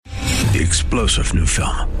The explosive new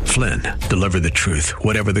film, Flynn, deliver the truth,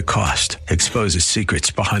 whatever the cost, exposes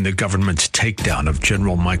secrets behind the government's takedown of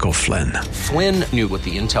General Michael Flynn. Flynn knew what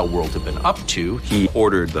the intel world had been up to. He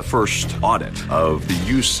ordered the first audit of the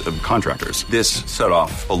use of contractors. This set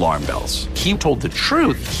off alarm bells. He told the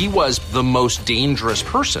truth. He was the most dangerous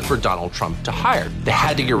person for Donald Trump to hire. They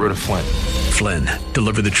had to get rid of Flynn. Flynn,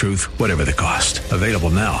 deliver the truth, whatever the cost. Available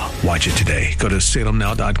now. Watch it today. Go to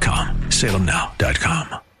salemnow.com.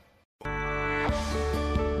 salemnow.com.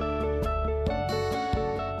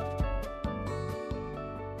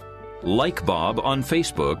 Like Bob on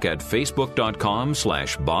Facebook at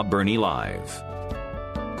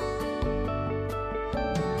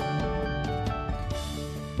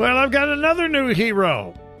facebook.com/BobBurneyLive. Well, I've got another new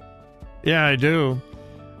hero. Yeah, I do.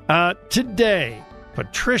 Today,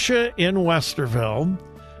 Patricia in Westerville,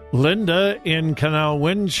 Linda in Canal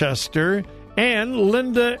Winchester, and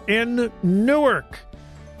Linda in Newark.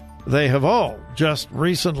 They have all just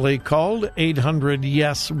recently called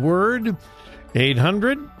 800-YES-WORD,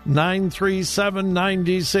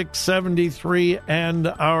 800-937-9673, and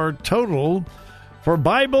our total for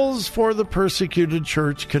Bibles for the Persecuted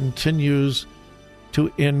Church continues to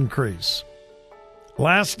increase.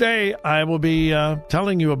 Last day, I will be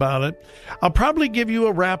telling you about it. I'll probably give you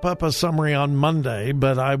a wrap-up, a summary on Monday,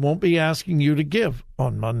 but I won't be asking you to give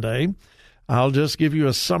on Monday. I'll just give you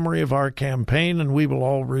a summary of our campaign, and we will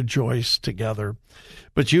all rejoice together.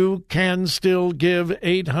 But you can still give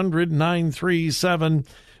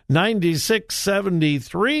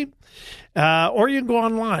 800-937-9673, or you can go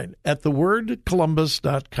online at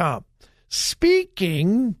thewordcolumbus.com.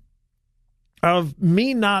 Speaking of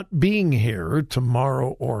me not being here tomorrow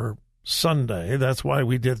or Sunday, that's why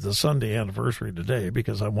we did the Sunday anniversary today,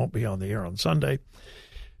 because I won't be on the air on Sunday.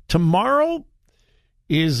 Tomorrow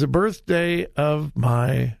is the birthday of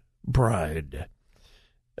my bride.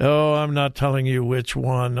 Oh, I'm not telling you which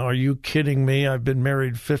one. Are you kidding me? I've been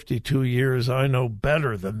married 52 years. I know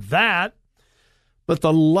better than that. But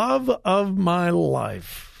the love of my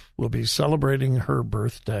life will be celebrating her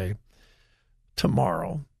birthday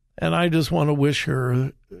tomorrow. And I just want to wish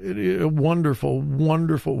her a wonderful,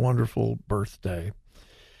 wonderful, wonderful birthday.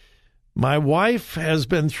 My wife has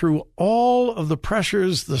been through all of the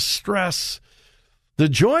pressures, the stress, the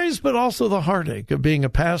joys, but also the heartache of being a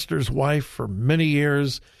pastor's wife for many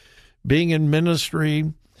years, being in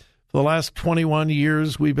ministry. For the last 21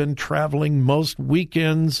 years, we've been traveling most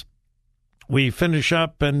weekends. We finish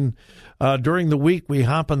up, and during the week, we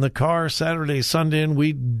hop in the car Saturday, Sunday, and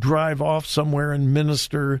we drive off somewhere and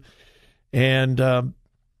minister. And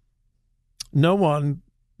no one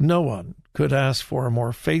could ask for a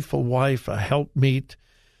more faithful wife, a helpmeet,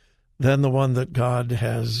 than the one that God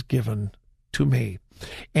has given to me.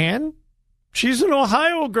 And she's an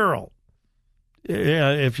Ohio girl.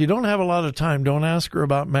 Yeah, if you don't have a lot of time, don't ask her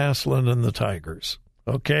about Massillon and the Tigers,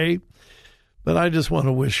 okay? But I just want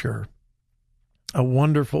to wish her a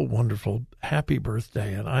wonderful, wonderful, happy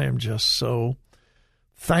birthday. And I am just so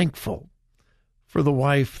thankful for the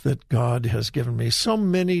wife that God has given me. So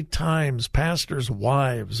many times pastors'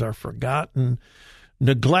 wives are forgotten,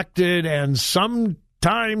 neglected, and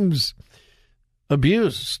sometimes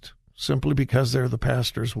abused simply because they're the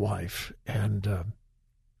pastor's wife. And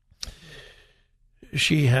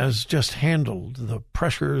she has just handled the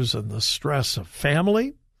pressures and the stress of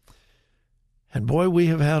family. And boy, we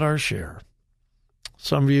have had our share.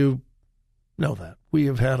 Some of you know that. We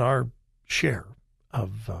have had our share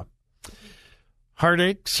of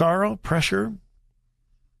heartache, sorrow, pressure,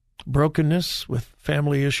 brokenness with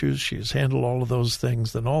family issues. She has handled all of those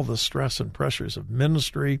things, then all the stress and pressures of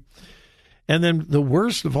ministry. And then the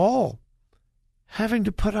worst of all, having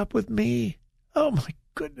to put up with me. Oh, my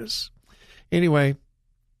goodness. Anyway,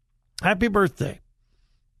 happy birthday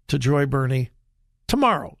to Joy Burney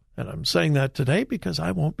tomorrow. And I'm saying that today because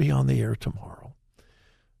I won't be on the air tomorrow.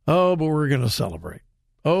 Oh, but we're going to celebrate.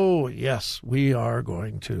 Oh, yes, we are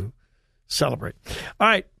going to celebrate. All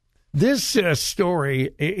right, this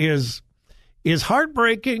story is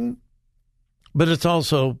heartbreaking, but it's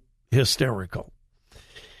also hysterical.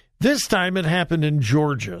 This time it happened in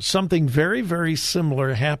Georgia. Something very, very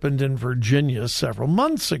similar happened in Virginia several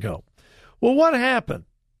months ago. Well, what happened?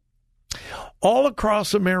 All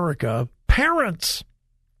across America, parents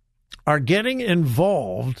are getting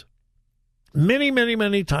involved many, many,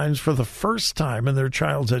 many times for the first time in their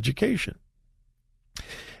child's education.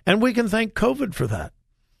 And we can thank COVID for that.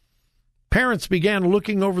 Parents began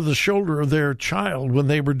looking over the shoulder of their child when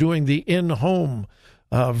they were doing the in-home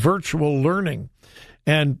virtual learning.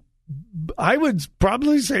 And I would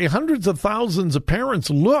probably say hundreds of thousands of parents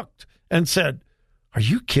looked and said, Are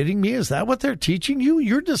you kidding me? Is that what they're teaching you?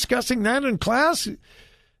 You're discussing that in class?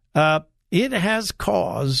 It has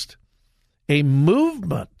caused a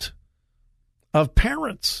movement of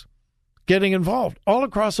parents getting involved all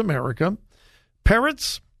across America.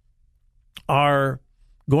 Parents are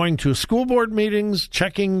going to school board meetings,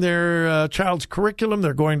 checking their child's curriculum.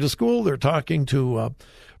 They're going to school. They're talking to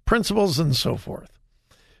principals and so forth.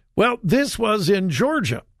 Well, this was in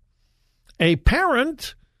Georgia. A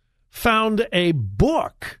parent found a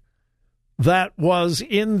book that was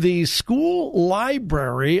in the school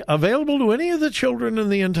library available to any of the children in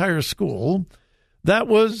the entire school that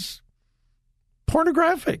was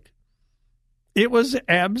pornographic. It was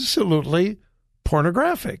absolutely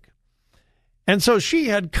pornographic. And so she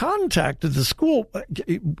had contacted the school.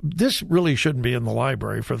 This really shouldn't be in the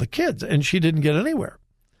library for the kids, and she didn't get anywhere.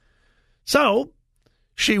 So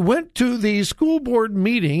she went to the school board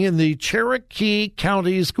meeting in the Cherokee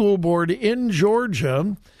County School Board in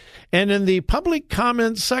Georgia, and in the public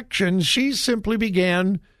comment section, she simply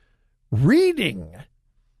began reading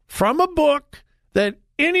from a book that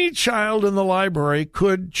any child in the library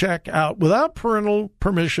could check out without parental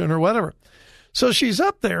permission or whatever. So she's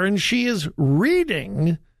up there and she is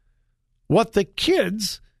reading what the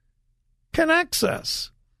kids can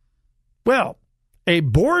access. Well, a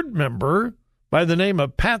board member by the name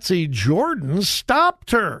of Patsy Jordan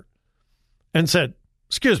stopped her and said,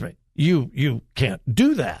 "Excuse me, you can't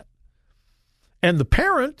do that." And the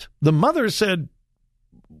parent, the mother, said,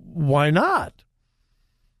 "Why not?"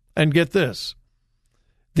 And get this.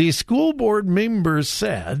 The school board members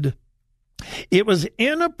said it was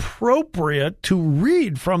inappropriate to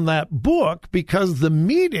read from that book because the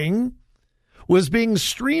meeting was being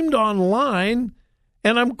streamed online,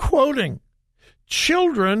 and I'm quoting,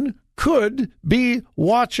 "Children could be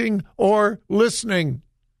watching or listening."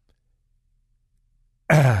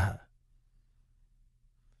 The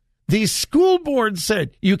school board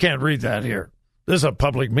said, "You can't read that here. This is a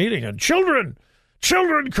public meeting, and children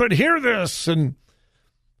could hear this." And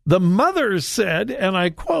the mother said, and I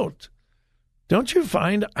quote, "Don't you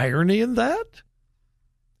find irony in that?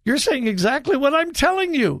 You're saying exactly what I'm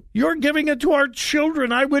telling you. You're giving it to our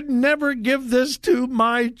children. I would never give this to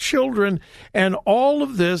my children. And all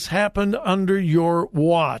of this happened under your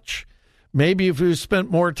watch. Maybe if you spent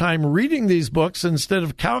more time reading these books instead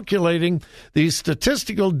of calculating the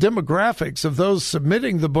statistical demographics of those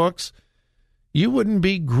submitting the books, you wouldn't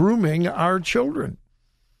be grooming our children.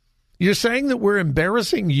 You're saying that we're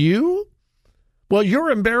embarrassing you? Well, you're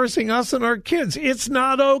embarrassing us and our kids. It's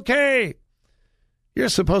not okay. You're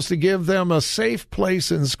supposed to give them a safe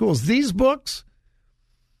place in schools. These books,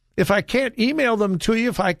 if I can't email them to you,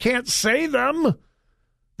 if I can't say them,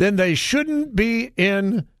 then they shouldn't be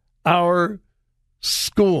in our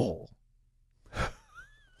school."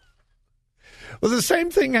 Well, the same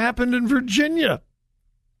thing happened in Virginia.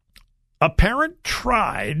 A parent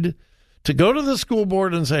tried to go to the school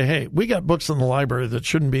board and say, "Hey, we got books in the library that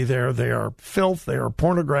shouldn't be there. They are filth. They are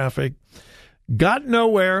pornographic." Got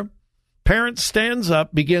nowhere. Parent stands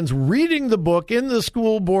up, begins reading the book in the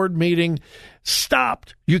school board meeting.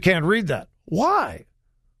 Stopped. "You can't read that." "Why?"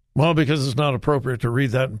 "Well, because it's not appropriate to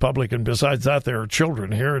read that in public, and besides that, there are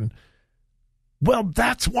children here." And well,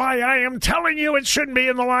 that's why I am telling you it shouldn't be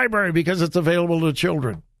in the library, because it's available to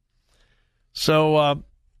children. So,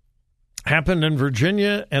 happened in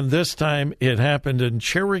Virginia, and this time it happened in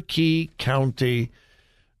Cherokee County,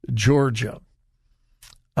 Georgia.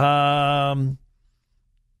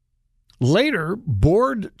 Later,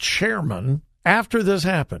 board chairman, after this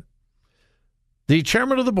happened, the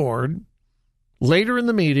chairman of the board, later in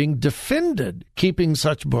the meeting, defended keeping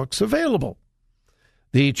such books available.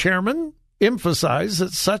 The chairman emphasized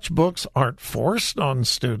that such books aren't forced on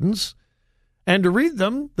students, and to read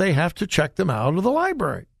them, they have to check them out of the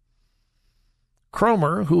library.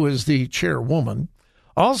 Cromer, who is the chairwoman,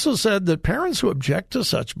 also said that parents who object to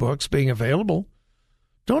such books being available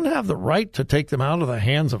don't have the right to take them out of the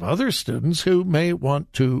hands of other students who may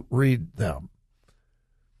want to read them.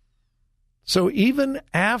 So even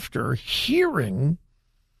after hearing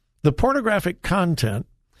the pornographic content,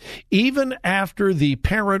 even after the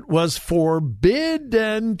parent was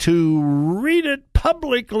forbidden to read it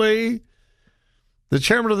publicly, the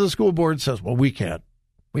chairman of the school board says, "Well, we can't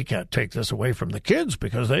take this away from the kids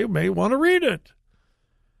because they may want to read it."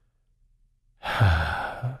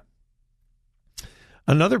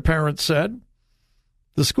 Another parent said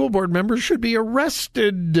the school board members should be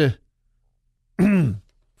arrested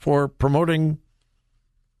for promoting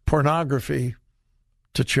pornography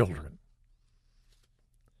to children.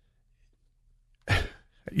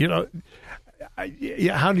 You know,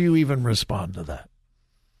 how do you even respond to that?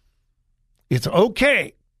 It's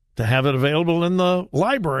okay to have it available in the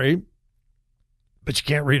library, but you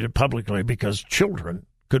can't read it publicly because children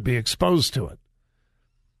could be exposed to it.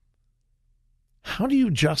 How do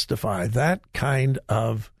you justify that kind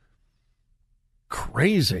of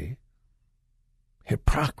crazy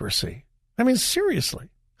hypocrisy? I mean, seriously,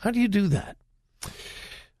 how do you do that?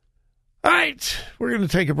 All right, we're going to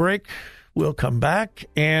take a break. We'll come back,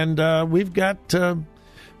 and we've got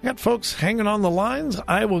folks hanging on the lines.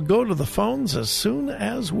 I will go to the phones as soon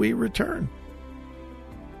as we return.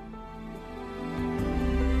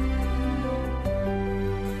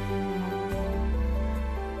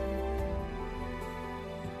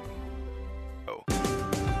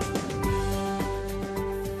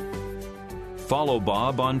 Follow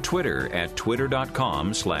Bob on Twitter at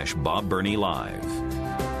twitter.com/BobBurneyLive.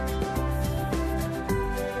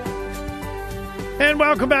 And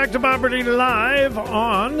welcome back to Bob Burney Live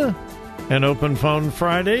on an Open Phone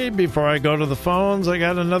Friday. Before I go to the phones, I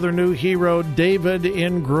got another new hero, David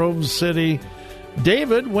in Grove City.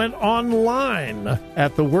 David went online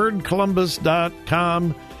at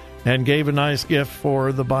thewordcolumbus.com and gave a nice gift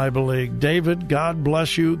for the Bible League. David, God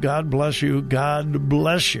bless you, God bless you, God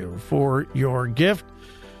bless you for your gift.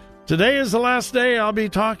 Today is the last day I'll be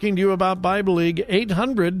talking to you about Bible League.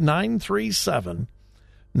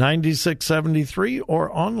 800-937-9673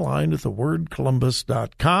 or online at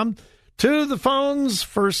thewordcolumbus.com. To the phones.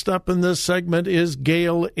 First up in this segment is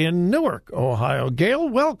Gail in Newark, Ohio. Gail,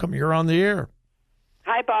 welcome. You're on the air.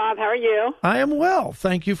 Hi, Bob. How are you? I am well.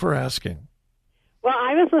 Thank you for asking. Well,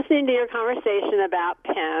 I was listening to your conversation about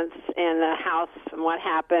Pence and the House and what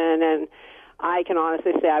happened, and I can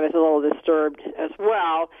honestly say I was a little disturbed as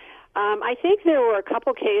well. I think there were a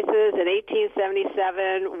couple cases in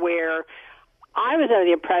 1877 where I was under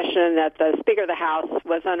the impression that the Speaker of the House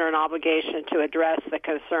was under an obligation to address the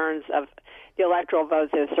concerns of the electoral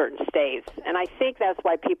votes in certain states, and I think that's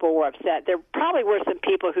why people were upset. There probably were some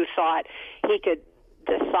people who thought he could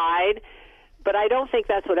decide, but I don't think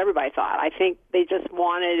that's what everybody thought. I think they just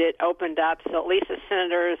wanted it opened up so at least the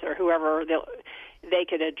senators or whoever, they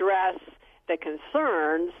could address the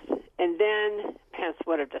concerns, and then Pence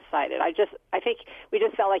would have decided. I think we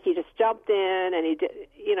just felt like he just jumped in, and he did,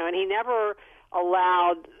 and he never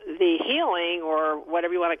allowed the healing or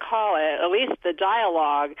whatever you want to call it, at least the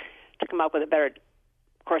dialogue, to come up with a better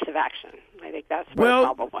course of action. I think that's what the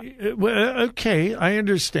problem was. Well, okay, I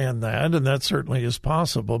understand that, and that certainly is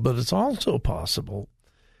possible, but it's also possible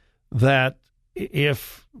that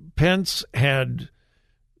if Pence had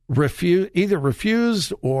either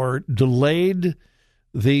refused or delayed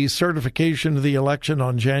the certification of the election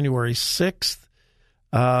on January 6th,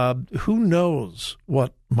 who knows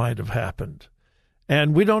what might have happened?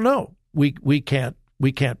 And we don't know. We can't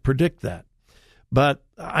predict that. But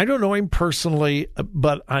I don't know him personally,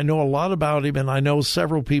 but I know a lot about him, and I know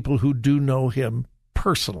several people who do know him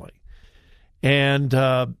personally. And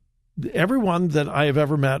everyone that I have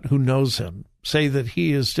ever met who knows him say that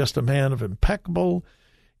he is just a man of impeccable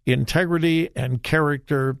integrity and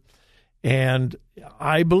character. And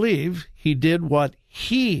I believe he did what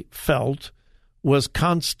he felt was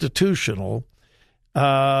constitutional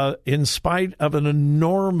in spite of an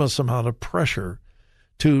enormous amount of pressure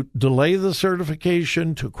to delay the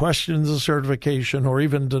certification, to question the certification, or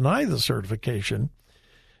even deny the certification.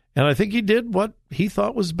 And I think he did what he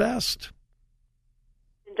thought was best.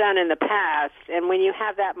 Done in the past, and when you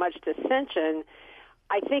have that much dissension,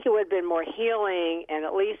 I think it would have been more healing, and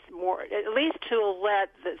at least to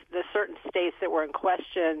let the certain states that were in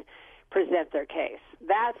question present their case.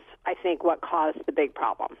 That's, I think, what caused the big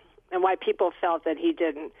problem, and why people felt that he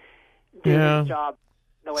didn't do his job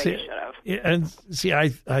the way he should have. And see, I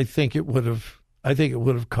think it would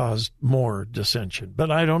have caused more dissension,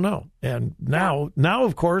 but I don't know. And now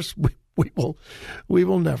of course, we will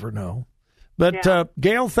never know. But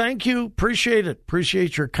Gail, thank you. Appreciate it.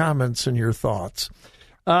 Appreciate your comments and your thoughts.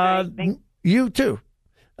 You too.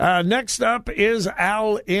 Next up is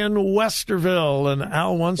Al in Westerville, and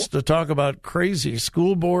Al wants to talk about crazy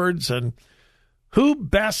school boards, and who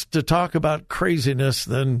best to talk about craziness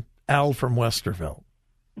than Al from Westerville?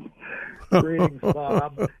 Greetings,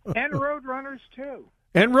 Bob. And Roadrunners, too.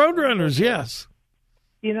 And Roadrunners, yes.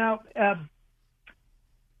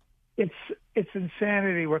 It's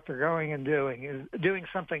insanity what they're going and doing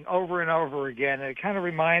something over and over again. And it kind of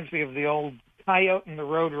reminds me of the old Coyote and the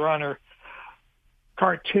Roadrunner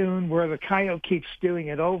cartoon where the coyote keeps doing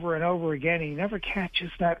it over and over again. He never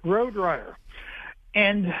catches that Roadrunner.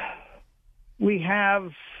 And we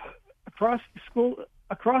have across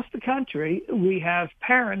the country, we have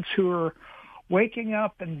parents who are waking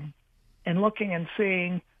up and looking and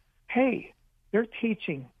seeing, hey, they're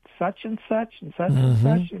teaching such and such and such and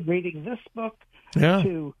such, and reading this book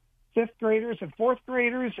to fifth graders and fourth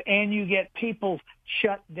graders, and you get people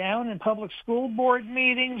shut down in public school board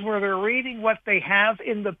meetings where they're reading what they have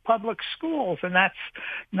in the public schools. And that's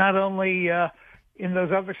not only in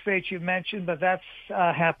those other states you mentioned, but that's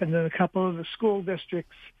happened in a couple of the school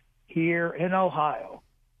districts here in Ohio.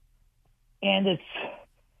 And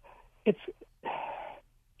it's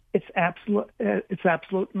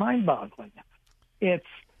absolute mind-boggling. It's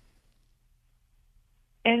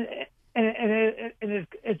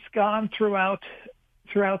gone throughout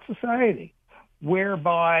society,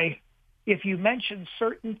 whereby if you mention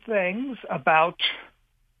certain things about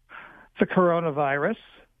the coronavirus,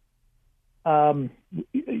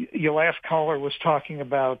 your last caller was talking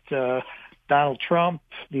about Donald Trump,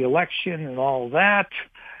 the election, and all that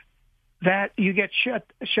you get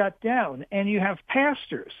shut down. And you have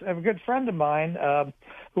pastors. I have a good friend of mine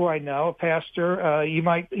who I know, a pastor. You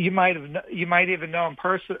might even know him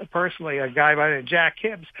personally. A guy by the name of Jack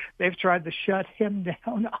Hibbs. They've tried to shut him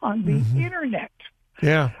down on the internet.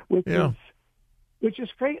 Yeah, which is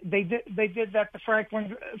great. They did that to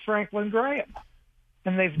Franklin Graham,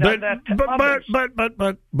 and they've done that to others.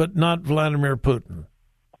 But not Vladimir Putin.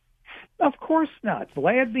 Of course not.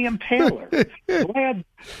 Vlad the Impaler.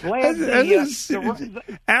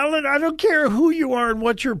 Alan, I don't care who you are and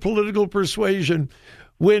what your political persuasion.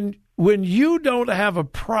 When you don't have a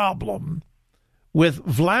problem with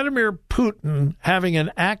Vladimir Putin having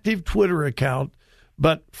an active Twitter account,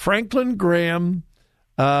 but Franklin Graham,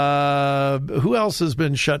 who else has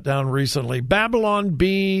been shut down recently? Babylon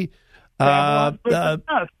B,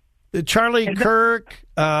 Charlie Kirk,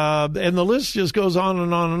 and the list just goes on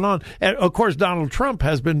and on and on. And, of course, Donald Trump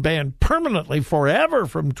has been banned permanently forever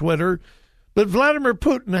from Twitter, but Vladimir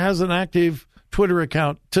Putin has an active Twitter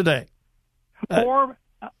account today. Or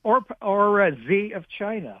Z of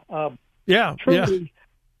China.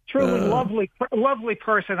 Truly lovely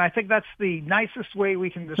person. I think that's the nicest way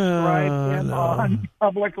we can describe him on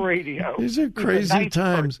public radio. These are crazy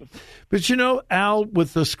times. Person. But, Al,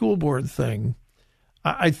 with the school board thing,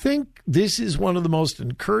 I think this is one of the most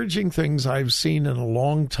encouraging things I've seen in a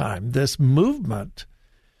long time. This movement,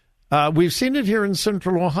 we've seen it here in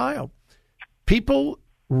Central Ohio. People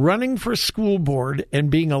running for school board and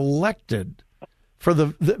being elected for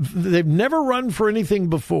they've never run for anything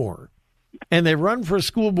before, and they run for a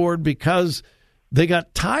school board because they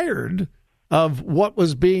got tired of what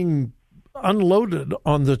was being unloaded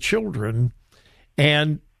on the children,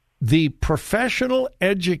 and the professional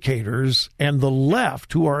educators and the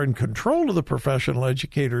left, who are in control of the professional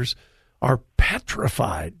educators, are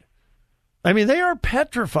petrified. I mean, they are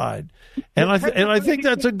petrified, and I think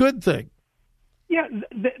that's a good thing. Yeah,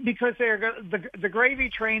 because the gravy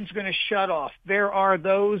train's going to shut off. There are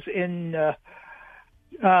those in.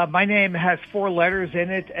 My name has 4 letters in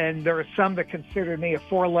it, and there are some that consider me a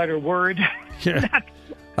 4-letter word. Yeah.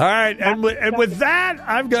 All right, and with that,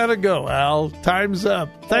 I've got to go, Al. Time's up.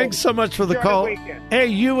 Thanks so much for the call. Hey,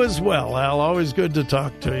 you as well, Al. Always good to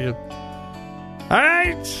talk to you. All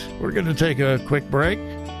right, we're going to take a quick break,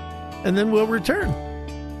 and then we'll return.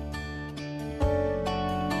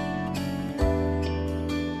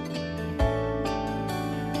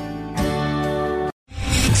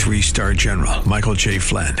 Three-star General Michael J.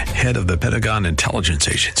 Flynn, head of the Pentagon Intelligence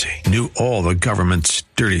Agency, knew all the government's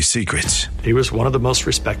dirty secrets. He was one of the most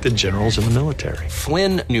respected generals in the military.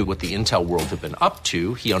 Flynn knew what the intel world had been up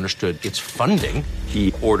to. He understood its funding.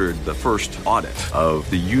 He ordered the first audit of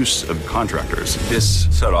the use of contractors. This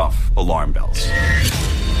set off alarm bells.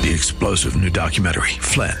 The explosive new documentary,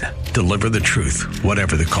 Flynn, Deliver the Truth,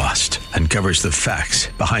 Whatever the Cost, uncovers the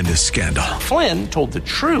facts behind this scandal. Flynn told the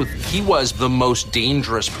truth. He was the most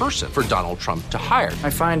dangerous person for Donald Trump to hire. I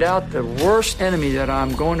find out the worst enemy that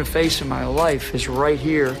I'm going to face in my life is right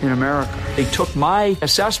here in America. They took my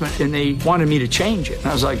assessment and they wanted me to change it. And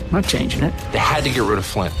I was like, I'm not changing it. They had to get rid of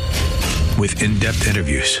Flynn. With in-depth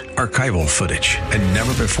interviews, archival footage, and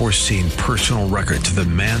never-before-seen personal records of the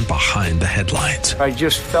man behind the headlines. I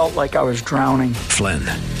just felt like I was drowning. Flynn,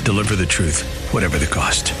 Deliver the Truth, Whatever the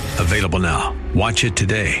Cost. Available now. Watch it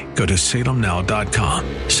today. Go to salemnow.com.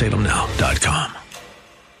 salemnow.com.